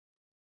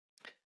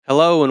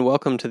Hello and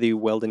welcome to the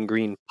Weldon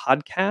Green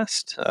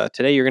podcast.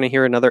 Today you're going to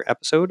hear another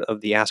episode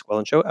of the Ask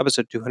Weldon Show,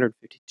 episode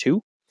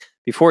 252.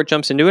 Before it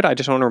jumps into it, I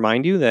just want to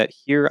remind you that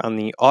here on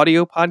the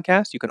audio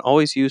podcast, you can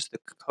always use the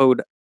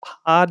code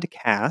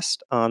PODCAST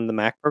on the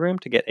Mac program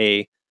to get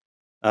a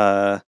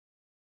 $1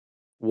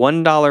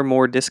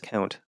 more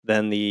discount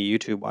than the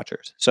YouTube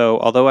watchers. So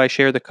although I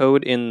share the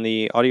code in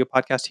the audio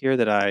podcast here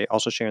that I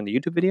also share in the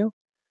YouTube video,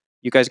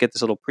 you guys get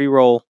this little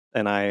pre-roll,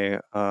 and I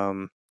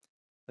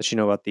let you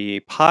know about the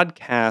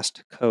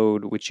podcast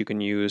code, which you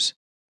can use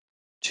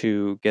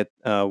to get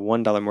a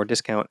 $1 more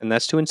discount. And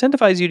that's to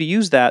incentivize you to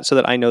use that so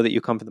that I know that you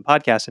come from the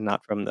podcast and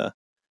not from the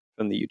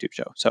YouTube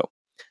show. So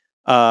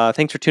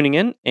thanks for tuning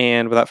in.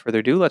 And without further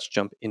ado, let's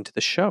jump into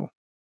the show.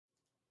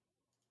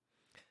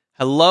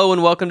 Hello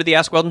and welcome to the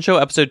Ask Weldon Show,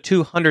 episode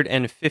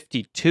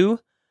 252,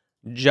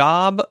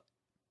 Job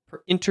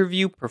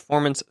Interview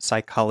Performance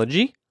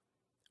Psychology,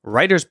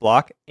 Writer's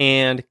Block,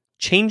 and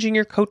Changing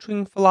Your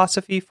Coaching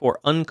Philosophy for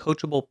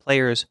Uncoachable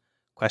Players, ?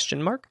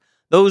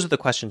 Those are the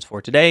questions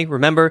for today.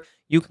 Remember,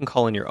 you can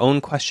call in your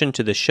own question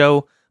to the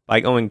show by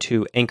going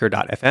to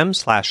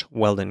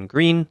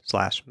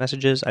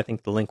anchor.fm/weldongreen/messages. I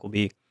think the link will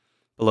be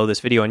below this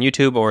video on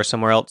YouTube or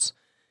somewhere else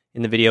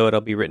in the video. It'll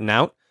be written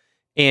out.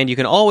 And you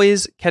can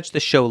always catch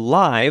the show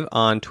live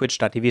on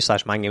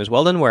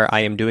twitch.tv/mynameisweldon, where I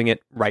am doing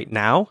it right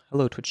now.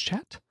 Hello, Twitch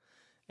chat.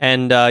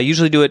 And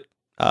usually do it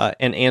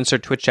and answer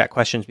Twitch chat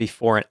questions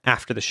before and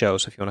after the show.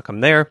 So if you want to come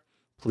there,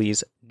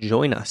 please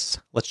join us.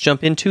 Let's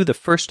jump into the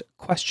first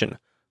question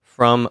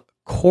from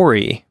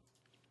Corey.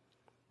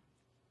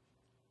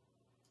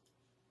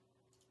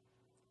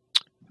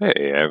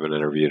 Hey, I have an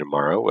interview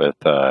tomorrow with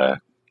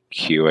a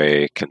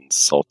QA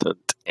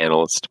consultant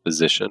analyst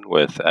position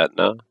with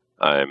Aetna.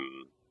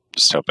 I'm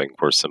just hoping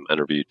for some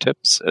interview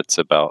tips. It's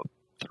about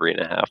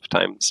 3.5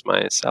 times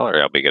my salary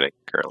I'll be getting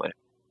currently.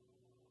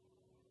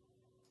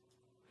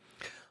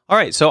 All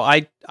right, so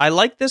I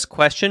like this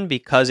question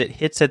because it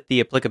hits at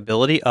the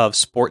applicability of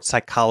sports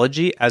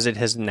psychology as it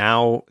has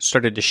now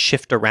started to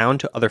shift around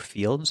to other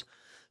fields.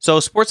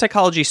 So sports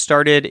psychology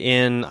started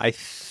in, I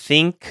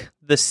think,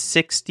 the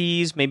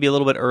 60s, maybe a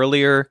little bit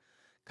earlier,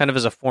 kind of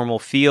as a formal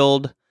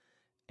field,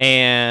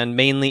 and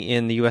mainly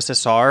in the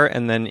USSR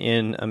and then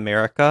in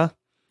America,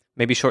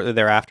 maybe shortly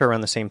thereafter, around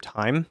the same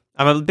time.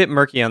 I'm a bit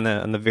murky on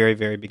the very,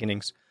 very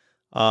beginnings.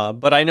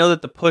 But I know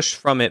that the push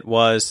from it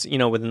was,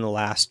 within the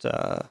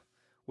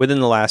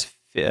last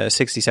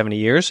 60, 70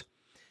 years.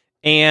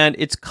 And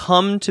it's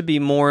come to be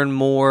more and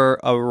more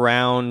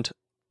around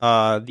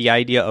the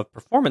idea of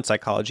performance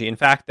psychology. In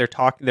fact,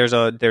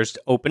 there's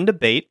open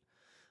debate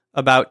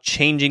about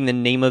changing the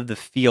name of the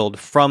field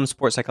from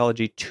sports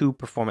psychology to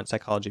performance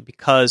psychology,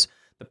 because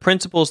the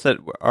principles that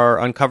are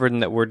uncovered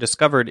and that were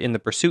discovered in the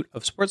pursuit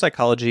of sports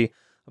psychology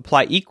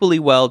apply equally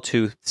well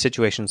to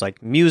situations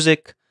like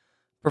music,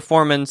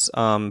 performance,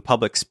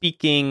 public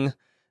speaking.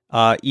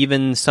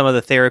 Even some of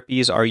the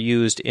therapies are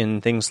used in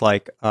things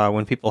like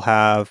when people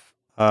have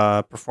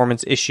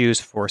performance issues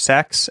for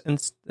sex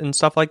and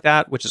stuff like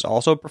that, which is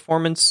also a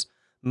performance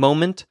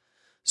moment.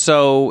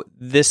 So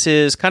this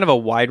is kind of a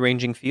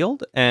wide-ranging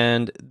field,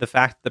 and the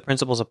fact that the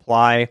principles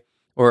apply,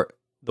 or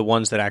the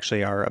ones that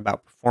actually are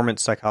about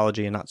performance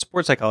psychology and not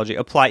sports psychology,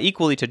 apply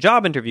equally to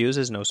job interviews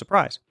is no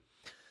surprise.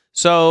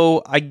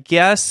 So I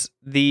guess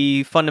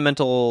the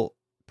fundamental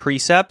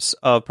precepts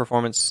of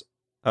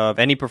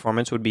any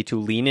performance would be to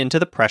lean into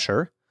the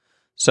pressure.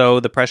 So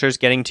the pressure is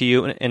getting to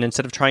you, and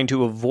instead of trying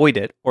to avoid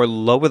it or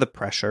lower the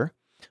pressure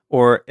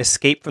or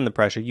escape from the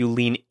pressure, you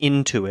lean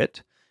into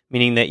it,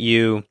 meaning that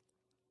you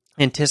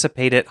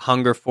anticipate it,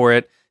 hunger for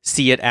it,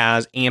 see it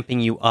as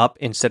amping you up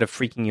instead of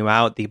freaking you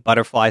out. The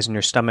butterflies in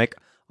your stomach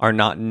are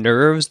not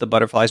nerves. The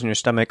butterflies in your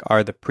stomach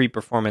are the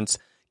pre-performance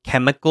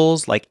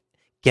chemicals, like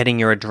getting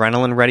your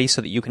adrenaline ready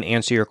so that you can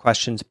answer your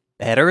questions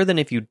better than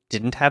if you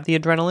didn't have the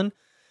adrenaline.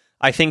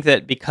 I think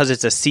that because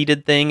it's a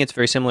seated thing, it's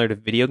very similar to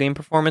video game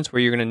performance,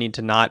 where you're going to need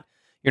to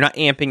you're not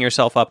amping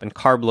yourself up and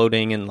carb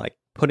loading and like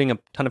putting a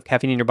ton of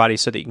caffeine in your body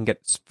so that you can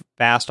get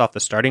fast off the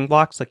starting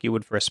blocks like you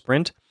would for a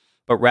sprint,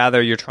 but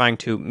rather you're trying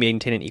to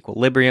maintain an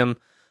equilibrium.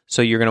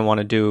 So you're going to want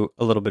to do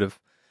a little bit of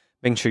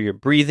making sure you're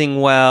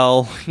breathing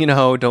well,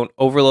 don't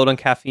overload on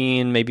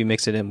caffeine, maybe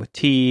mix it in with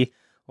tea,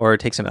 or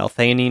take some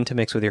L-theanine to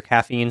mix with your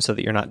caffeine so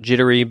that you're not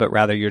jittery, but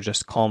rather you're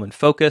just calm and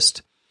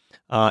focused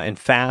and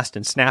fast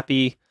and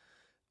snappy.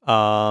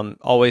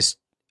 Always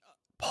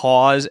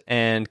pause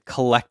and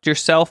collect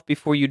yourself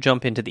before you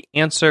jump into the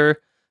answer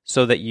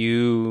so that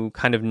you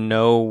kind of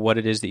know what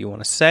it is that you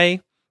want to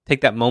say. Take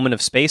that moment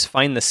of space,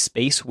 find the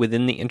space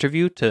within the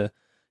interview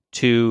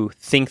to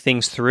think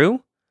things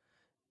through,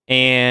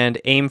 and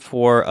aim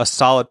for a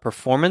solid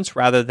performance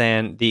rather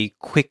than the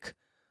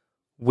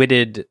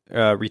quick-witted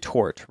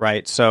retort,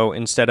 right? So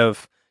instead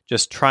of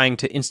just trying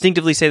to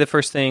instinctively say the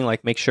first thing,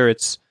 like make sure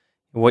it's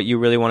what you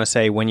really want to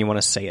say when you want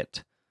to say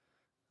it.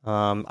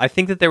 I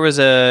think that there was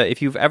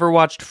if you've ever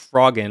watched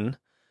Froggen,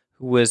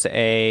 who was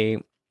a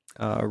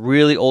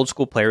really old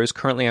school player, who's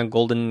currently on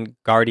Golden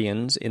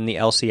Guardians in the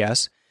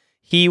LCS,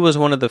 he was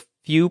one of the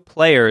few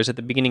players at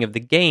the beginning of the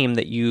game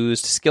that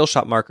used skill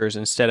shot markers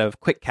instead of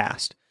quick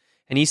cast.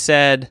 And he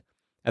said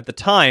at the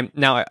time,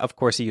 now of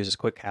course he uses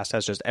quick cast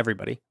as just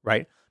everybody,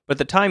 right? But at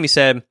the time he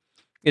said,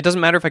 it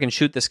doesn't matter if I can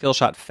shoot the skill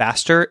shot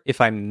faster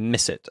if I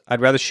miss it. I'd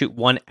rather shoot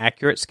one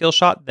accurate skill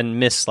shot than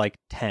miss like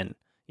 10,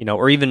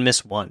 or even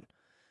miss one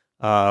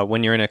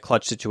when you're in a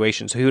clutch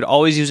situation. So he would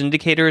always use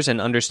indicators and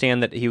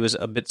understand that he was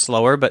a bit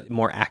slower but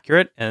more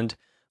accurate. And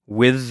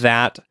with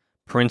that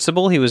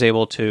principle, he was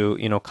able to,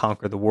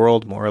 conquer the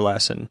world more or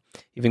less, and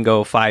even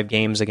go 5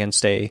 games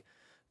against a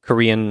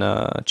Korean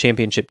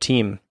championship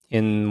team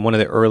in one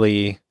of the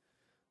early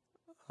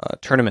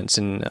tournaments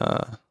in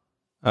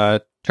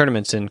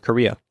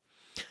Korea.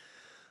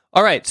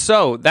 All right,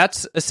 so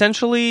that's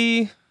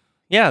essentially,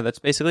 that's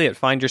basically it.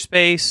 Find your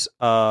space,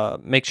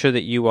 make sure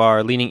that you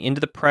are leaning into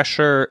the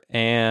pressure,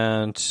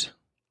 and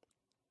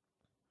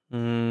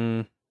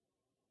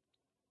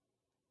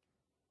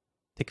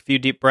take a few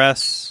deep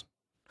breaths.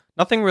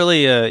 Nothing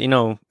really,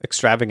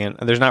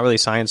 extravagant. There's not really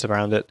science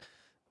around it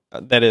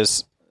that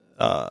is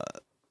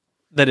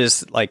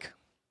like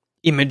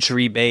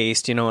imagery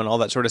based, and all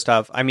that sort of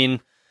stuff. I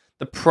mean,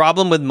 the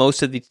problem with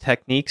most of the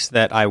techniques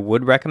that I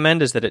would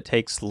recommend is that it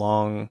takes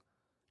long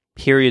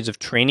periods of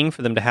training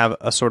for them to have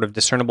a sort of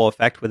discernible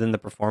effect within the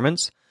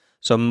performance.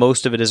 So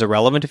most of it is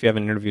irrelevant if you have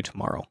an interview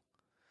tomorrow.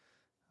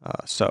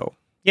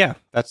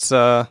 That's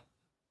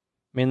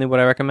mainly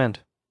what I recommend.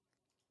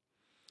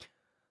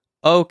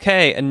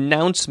 Okay,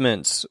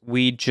 announcements.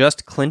 We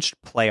just clinched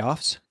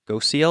playoffs. Go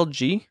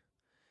CLG.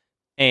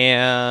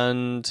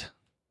 And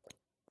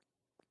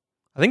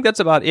I think that's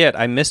about it.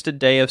 I missed a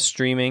day of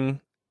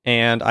streaming,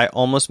 and I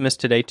almost missed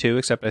today too,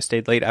 except I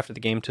stayed late after the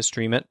game to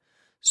stream it.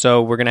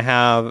 So we're going to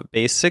have,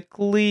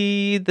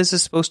 basically, this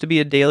is supposed to be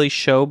a daily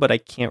show, but I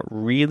can't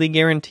really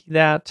guarantee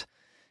that,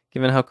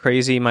 given how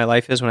crazy my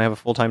life is when I have a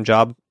full-time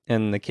job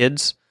and the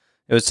kids.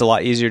 It's a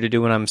lot easier to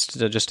do when I'm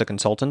just a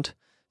consultant.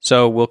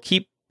 So we'll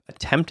keep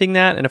attempting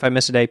that, and if I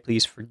miss a day,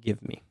 please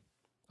forgive me.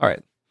 All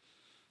right.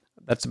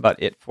 That's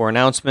about it for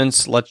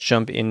announcements. Let's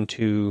jump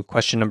into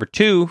question number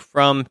 2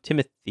 from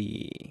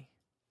Timothy.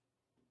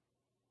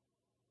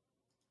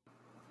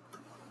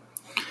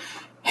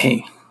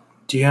 Hey,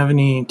 do you have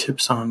any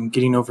tips on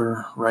getting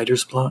over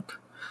writer's block?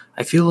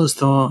 I feel as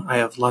though I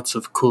have lots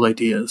of cool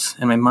ideas,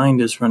 and my mind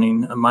is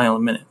running a mile a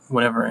minute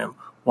whenever I'm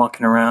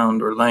walking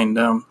around or lying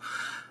down.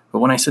 But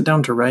when I sit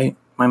down to write,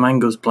 my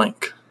mind goes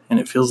blank, and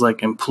it feels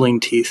like I'm pulling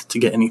teeth to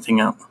get anything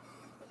out.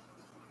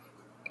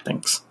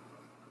 Thanks.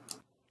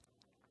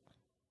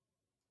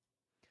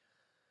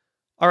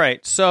 All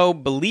right, so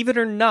believe it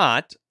or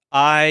not,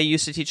 I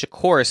used to teach a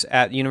course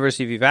at the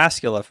University of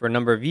Uvascula for a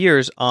number of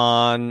years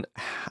on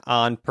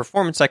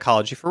performance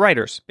psychology for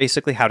writers,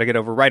 basically how to get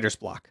over writer's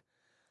block.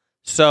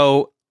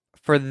 So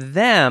for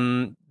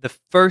them, the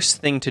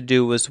first thing to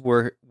do was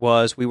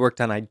we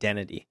worked on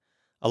identity.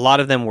 A lot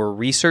of them were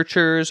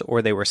researchers,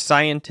 or they were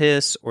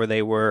scientists, or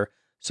they were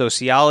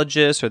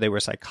sociologists, or they were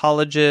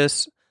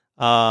psychologists,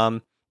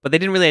 but they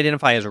didn't really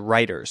identify as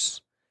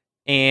writers.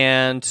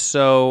 And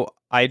so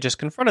I just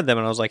confronted them,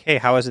 and I was like, hey,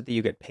 how is it that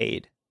you get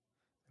paid?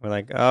 We're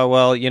like, oh,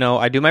 well,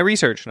 I do my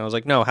research. And I was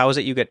like, no, how is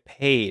it you get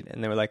paid?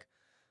 And they were like,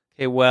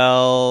 okay,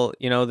 well,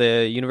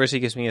 the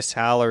university gives me a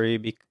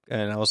salary.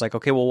 And I was like,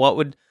 okay, well, what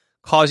would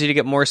cause you to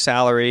get more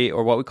salary,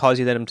 or what would cause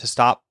you them to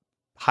stop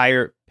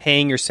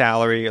paying your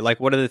salary?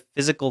 Like, what are the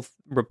physical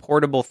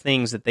reportable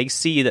things that they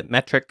see that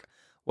metric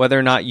whether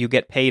or not you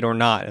get paid or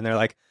not? And they're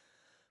like,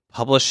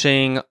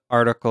 publishing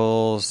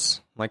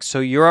articles. I'm like, so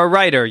you're a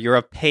writer, you're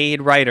a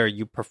paid writer.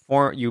 You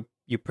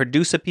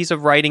produce a piece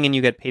of writing and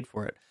you get paid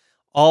for it.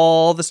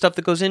 All the stuff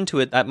that goes into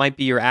it, that might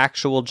be your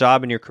actual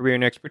job and your career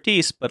and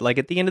expertise, but like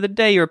at the end of the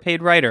day, you're a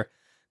paid writer.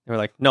 They were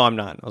like, no, I'm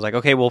not. I was like,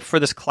 okay, well, for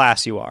this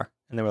class you are.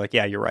 And they were like,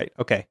 yeah, you're right.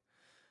 Okay.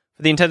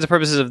 For the intents and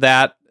purposes of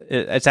that,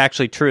 it's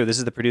actually true. This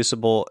is the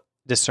producible,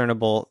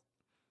 discernible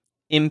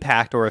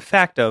impact or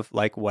effect of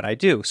like what I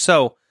do.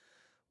 So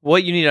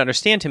what you need to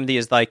understand, Timothy,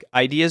 is like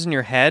ideas in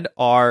your head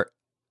are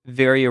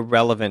very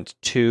irrelevant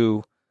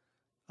to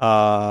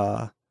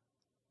the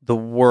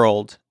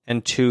world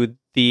and to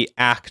the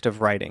act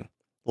of writing.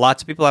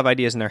 Lots of people have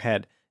ideas in their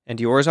head, and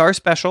yours are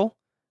special,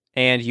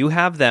 and you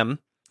have them,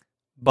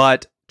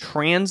 but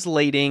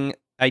translating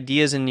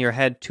ideas in your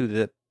head to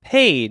the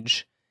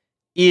page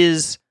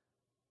is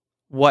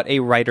what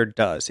a writer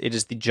does. It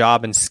is the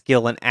job and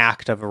skill and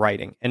act of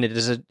writing, and it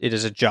is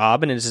a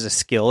job, and it is a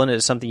skill, and it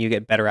is something you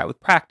get better at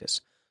with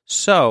practice.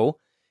 So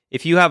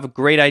if you have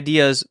great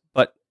ideas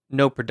but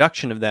no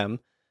production of them,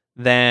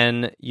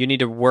 then you need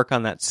to work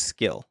on that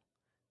skill.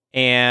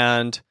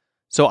 And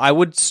so I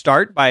would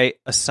start by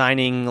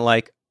assigning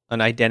like an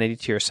identity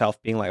to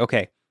yourself, being like,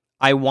 okay,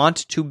 I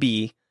want to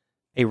be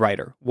a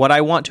writer. What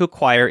I want to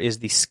acquire is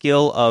the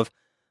skill of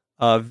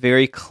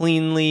very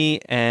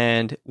cleanly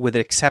and with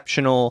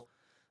exceptional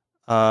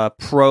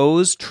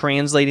prose,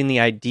 translating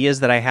the ideas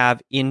that I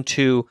have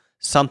into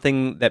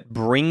something that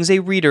brings a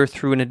reader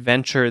through an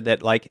adventure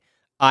that like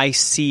I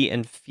see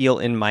and feel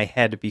in my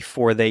head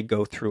before they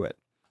go through it.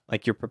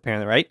 Like you're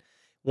preparing, right?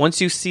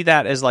 once you see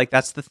that as like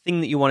that's the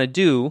thing that you want to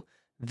do,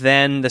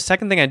 then the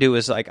second thing I do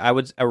is like I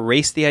would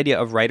erase the idea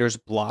of writer's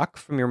block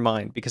from your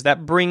mind, because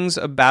that brings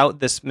about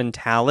this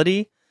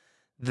mentality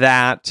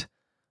that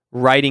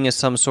writing is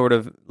some sort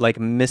of like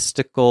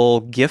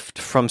mystical gift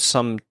from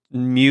some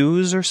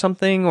muse or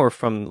something, or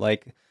from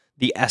like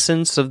the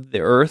essence of the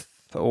earth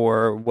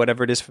or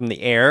whatever it is from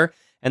the air,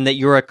 and that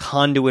you're a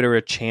conduit or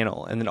a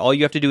channel, and then all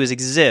you have to do is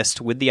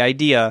exist with the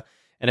idea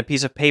and a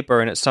piece of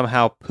paper, and it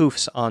somehow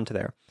poofs onto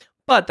there.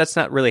 But that's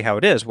not really how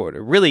it is. What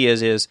it really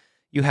is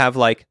you have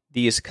like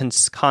these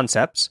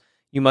concepts.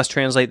 You must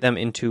translate them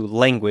into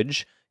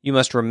language. You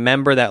must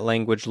remember that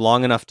language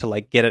long enough to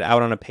like get it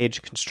out on a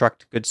page,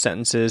 construct good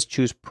sentences,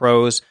 choose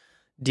prose,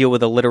 deal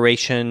with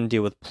alliteration,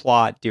 deal with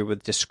plot, deal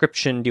with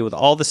description, deal with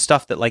all the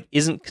stuff that like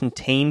isn't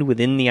contained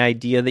within the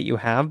idea that you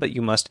have, but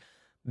you must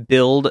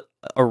build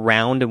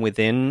around and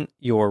within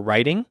your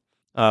writing,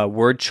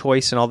 word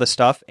choice and all this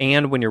stuff.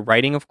 And when you're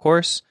writing, of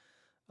course,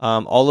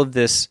 all of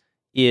this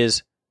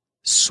is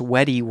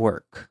sweaty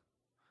work.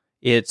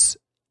 It's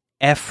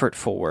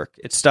effortful work.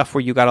 It's stuff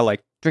where you got to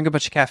like drink a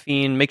bunch of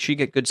caffeine, make sure you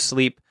get good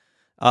sleep.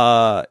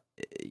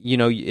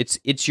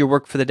 It's your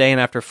work for the day, and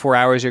after 4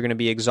 hours, you're going to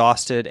be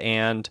exhausted.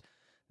 And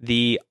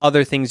the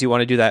other things you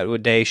want to do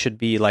that day should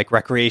be like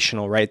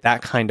recreational, right?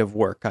 That kind of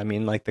work. I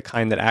mean, like the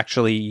kind that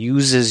actually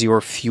uses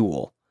your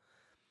fuel.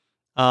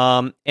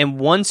 And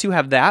once you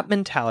have that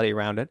mentality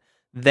around it,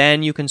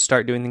 then you can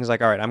start doing things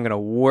like, all right, I'm going to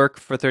work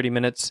for 30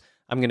 minutes.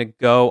 I'm going to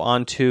go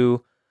onto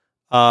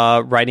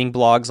writing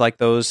blogs like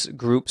those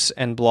groups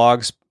and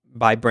blogs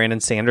by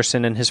Brandon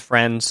Sanderson and his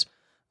friends.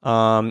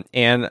 I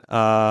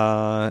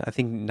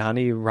think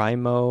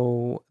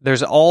NaNiWriMo.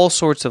 There's all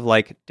sorts of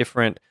like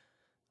different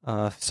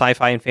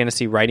sci-fi and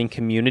fantasy writing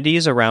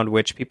communities around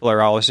which people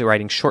are always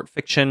writing short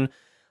fiction.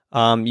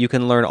 You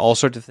can learn all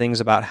sorts of things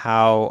about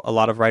how a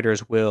lot of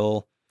writers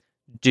will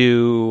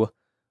do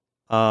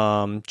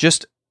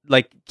just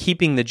like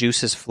keeping the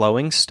juices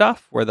flowing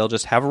stuff, where they'll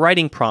just have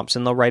writing prompts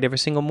and they'll write every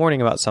single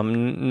morning about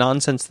some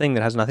nonsense thing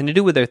that has nothing to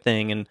do with their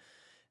thing.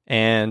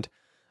 And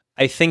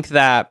I think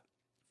that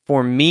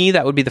for me,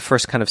 that would be the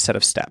first kind of set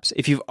of steps.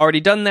 If you've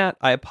already done that,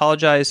 I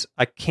apologize.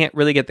 I can't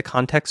really get the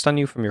context on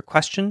you from your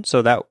question,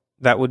 so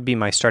that would be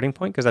my starting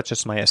point, because that's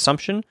just my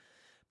assumption.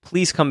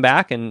 Please come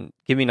back and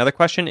give me another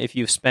question. If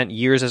you've spent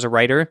years as a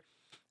writer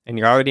and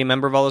you're already a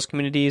member of all those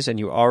communities, and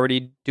you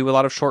already do a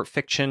lot of short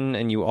fiction,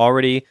 and you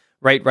already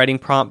write writing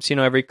prompts,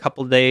 every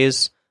couple of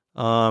days,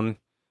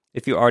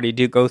 if you already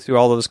do go through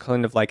all those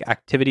kind of like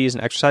activities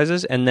and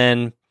exercises, and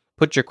then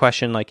put your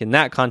question like in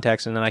that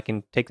context, and then I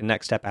can take the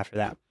next step after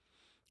that.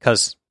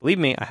 Because believe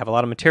me, I have a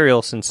lot of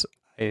material since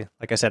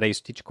like I said, I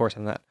used to teach a course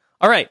on that.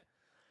 All right.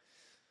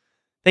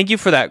 Thank you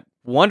for that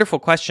wonderful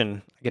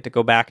question. I get to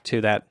go back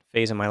to that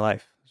phase in my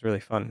life. It was really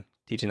fun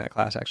teaching that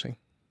class, actually.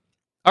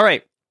 All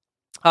right.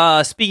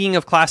 Speaking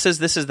of classes,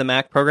 this is the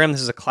MAC program.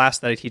 This is a class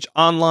that I teach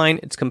online.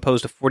 It's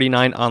composed of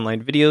 49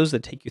 online videos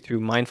that take you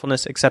through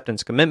mindfulness,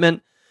 acceptance,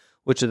 commitment,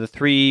 which are the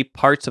 3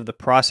 parts of the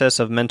process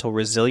of mental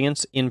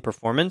resilience in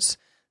performance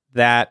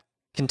that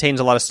contains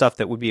a lot of stuff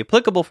that would be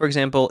applicable, for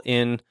example,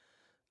 in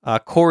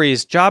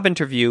Corey's job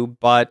interview,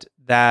 but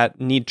that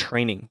need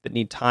training, that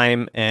need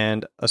time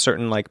and a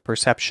certain like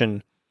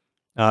perception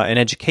and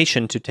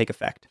education to take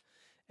effect.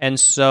 And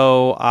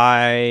so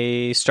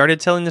I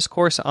started selling this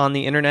course on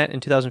the internet in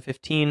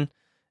 2015,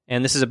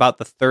 and this is about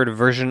the 3rd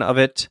version of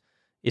it.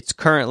 It's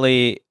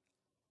currently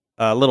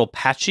a little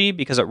patchy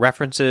because it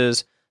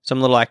references some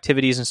little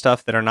activities and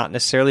stuff that are not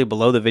necessarily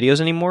below the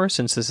videos anymore,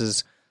 since this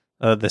is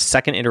the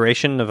 2nd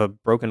iteration of a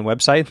broken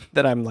website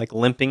that I'm like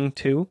limping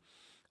to.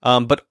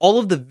 But all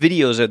of the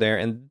videos are there,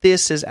 and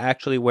this is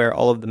actually where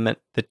all of the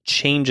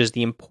changes,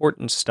 the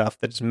important stuff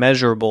that's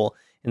measurable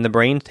in the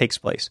brain takes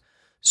place.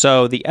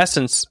 So the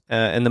essence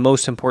and the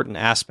most important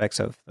aspects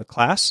of the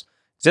class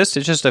exist.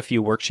 It's just a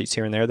few worksheets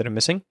here and there that are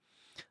missing.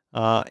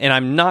 And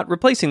I'm not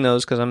replacing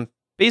those because I'm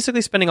basically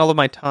spending all of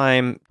my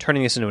time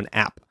turning this into an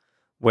app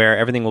where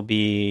everything will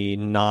be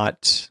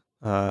not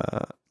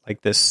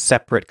like this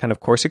separate kind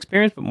of course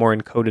experience, but more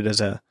encoded as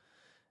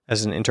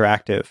an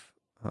interactive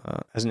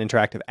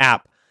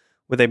app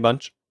with a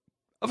bunch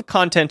of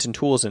content and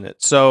tools in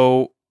it.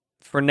 So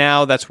for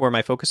now, that's where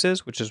my focus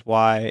is, which is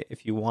why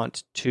if you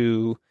want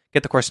to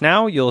get the course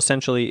now, you'll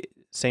essentially,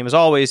 same as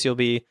always, you'll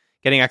be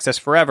getting access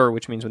forever,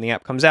 which means when the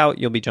app comes out,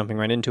 you'll be jumping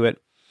right into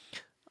it,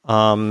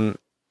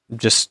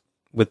 just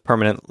with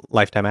permanent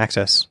lifetime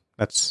access.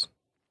 That's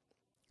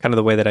kind of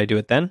the way that I do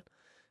it then.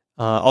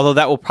 Although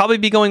that will probably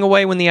be going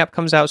away when the app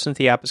comes out, since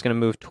the app is going to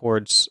move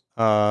towards...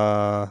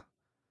 apps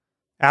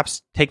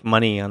take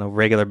money on a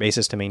regular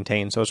basis to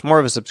maintain, so it's more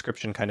of a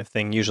subscription kind of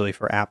thing, usually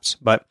for apps.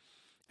 But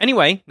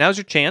anyway, now's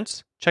your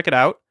chance. Check it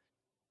out.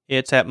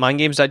 It's at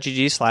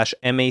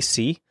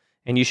mindgames.gg/MAC,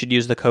 and you should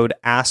use the code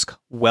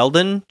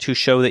AskWeldon to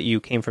show that you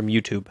came from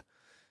YouTube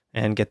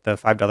and get the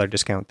 $5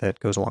 discount that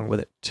goes along with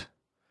it.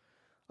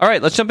 All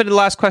right, let's jump into the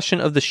last question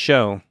of the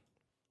show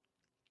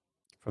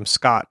from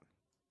Scott.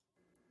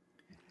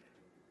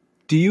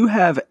 Do you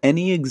have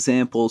any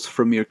examples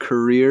from your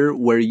career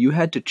where you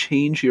had to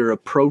change your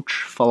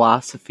approach,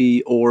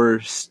 philosophy,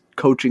 or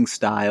coaching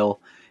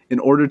style in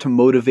order to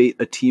motivate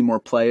a team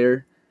or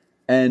player?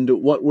 And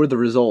what were the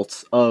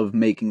results of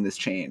making this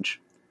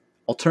change?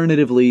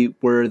 Alternatively,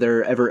 were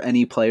there ever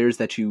any players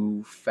that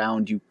you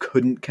found you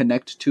couldn't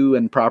connect to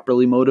and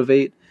properly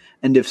motivate?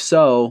 And if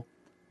so,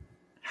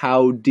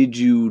 how did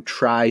you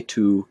try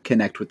to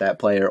connect with that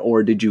player,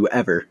 or did you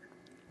ever?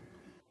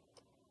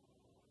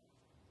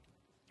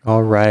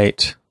 All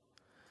right.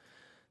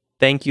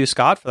 Thank you,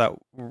 Scott, for that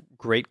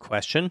great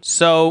question.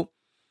 So,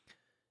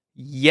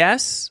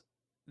 yes,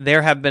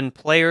 there have been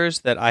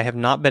players that I have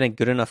not been a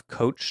good enough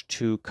coach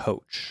to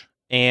coach.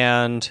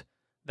 And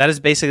that is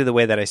basically the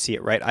way that I see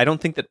it, right? I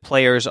don't think that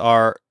players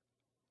are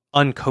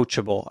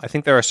uncoachable. I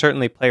think there are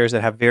certainly players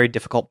that have very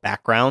difficult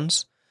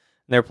backgrounds.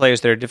 And there are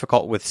players that are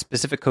difficult with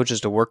specific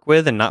coaches to work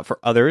with and not for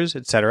others,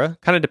 etc.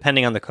 Kind of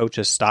depending on the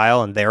coach's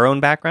style and their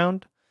own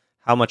background,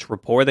 how much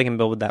rapport they can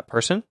build with that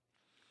person.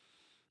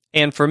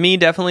 And for me,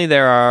 definitely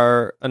there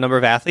are a number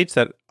of athletes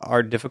that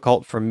are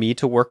difficult for me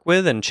to work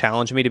with and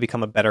challenge me to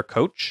become a better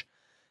coach.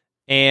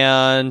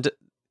 And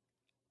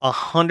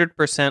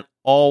 100%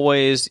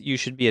 always you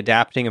should be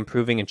adapting,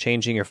 improving, and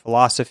changing your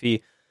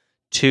philosophy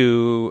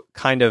to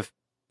kind of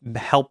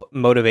help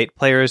motivate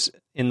players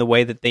in the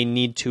way that they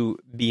need to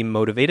be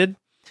motivated.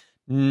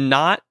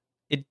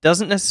 It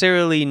doesn't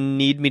necessarily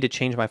need me to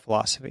change my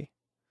philosophy.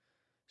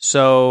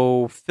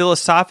 So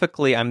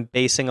philosophically, I'm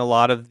basing a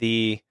lot of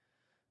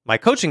my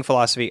coaching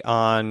philosophy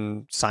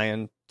on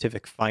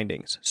scientific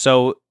findings.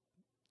 So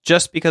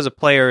just because a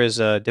player is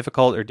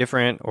difficult or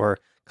different or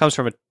comes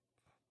from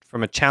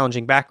a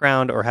challenging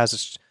background or has a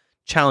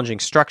challenging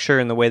structure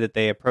in the way that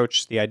they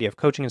approach the idea of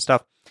coaching and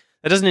stuff,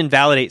 that doesn't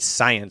invalidate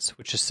science,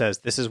 which just says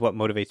this is what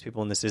motivates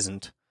people and this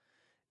isn't.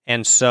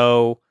 And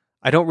so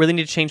I don't really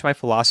need to change my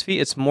philosophy.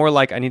 It's more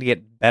like I need to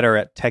get better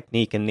at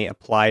technique and the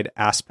applied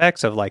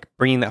aspects of like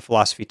bringing that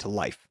philosophy to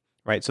life,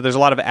 right? So there's a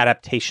lot of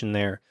adaptation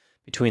there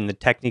between the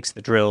techniques,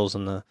 the drills,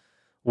 and the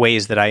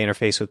ways that I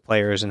interface with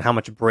players and how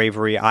much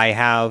bravery I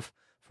have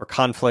for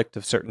conflict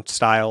of certain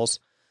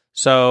styles.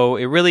 So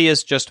it really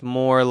is just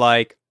more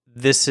like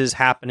this is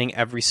happening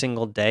every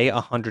single day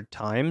 100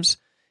 times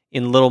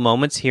in little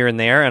moments here and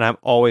there, and I'm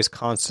always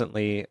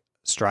constantly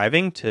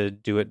striving to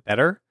do it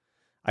better.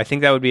 I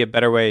think that would be a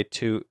better way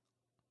to...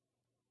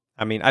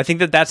 I think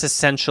that that's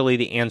essentially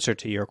the answer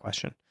to your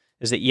question,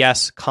 is that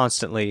yes,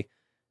 constantly,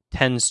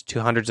 tens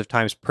to hundreds of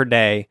times per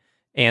day,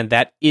 and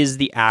that is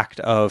the act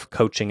of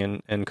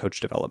coaching and coach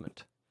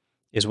development,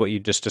 is what you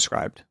just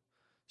described.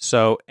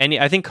 So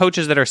I think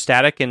coaches that are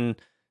static and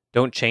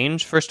don't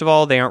change, first of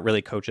all, they aren't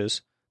really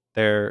coaches.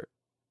 They're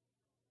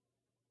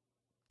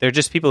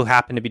just people who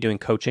happen to be doing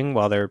coaching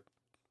while they're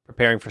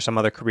preparing for some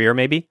other career,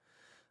 maybe.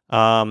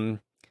 And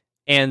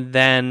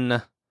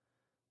then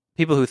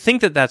people who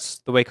think that that's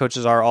the way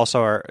coaches are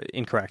also are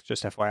incorrect,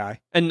 just FYI.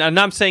 And I'm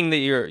not saying that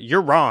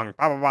you're wrong,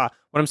 blah, blah, blah.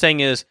 What I'm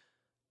saying is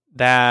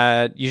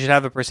that you should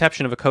have a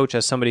perception of a coach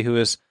as somebody who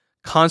is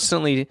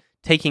constantly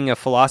taking a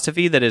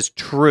philosophy that is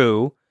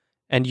true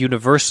and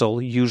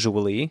universal,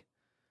 usually,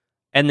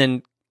 and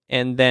then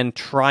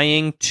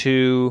trying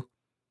to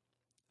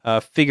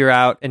figure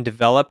out and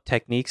develop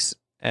techniques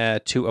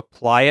to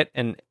apply it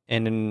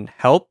and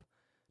help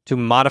to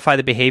modify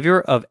the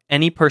behavior of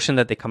any person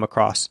that they come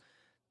across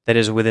that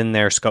is within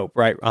their scope,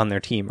 right, on their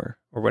team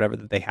or whatever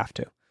that they have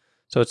to.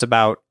 So it's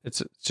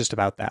just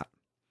about that.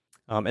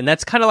 And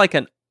that's kind of like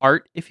an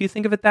art, if you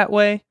think of it that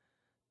way,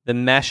 the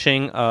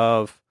meshing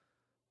of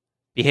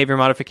behavior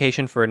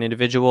modification for an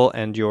individual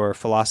and your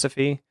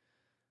philosophy.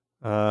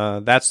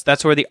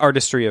 That's where the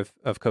artistry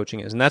of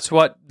coaching is. And that's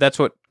what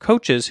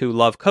coaches who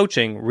love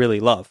coaching really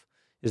love,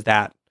 is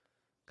that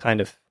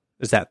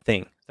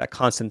thing, that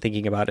constant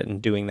thinking about it and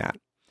doing that.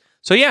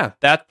 So yeah,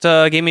 that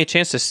gave me a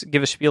chance to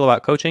give a spiel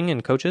about coaching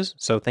and coaches.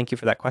 So thank you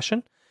for that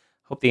question.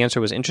 Hope the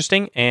answer was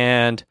interesting.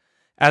 And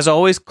as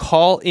always,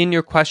 call in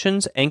your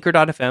questions,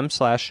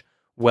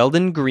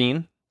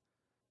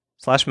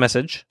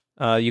 anchor.fm/WeldonGreen/message.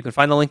 You can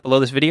find the link below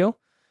this video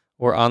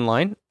or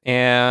online.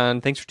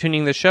 And thanks for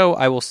tuning in the show.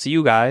 I will see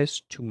you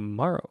guys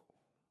tomorrow.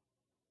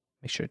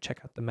 Make sure to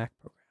check out the Mac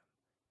program.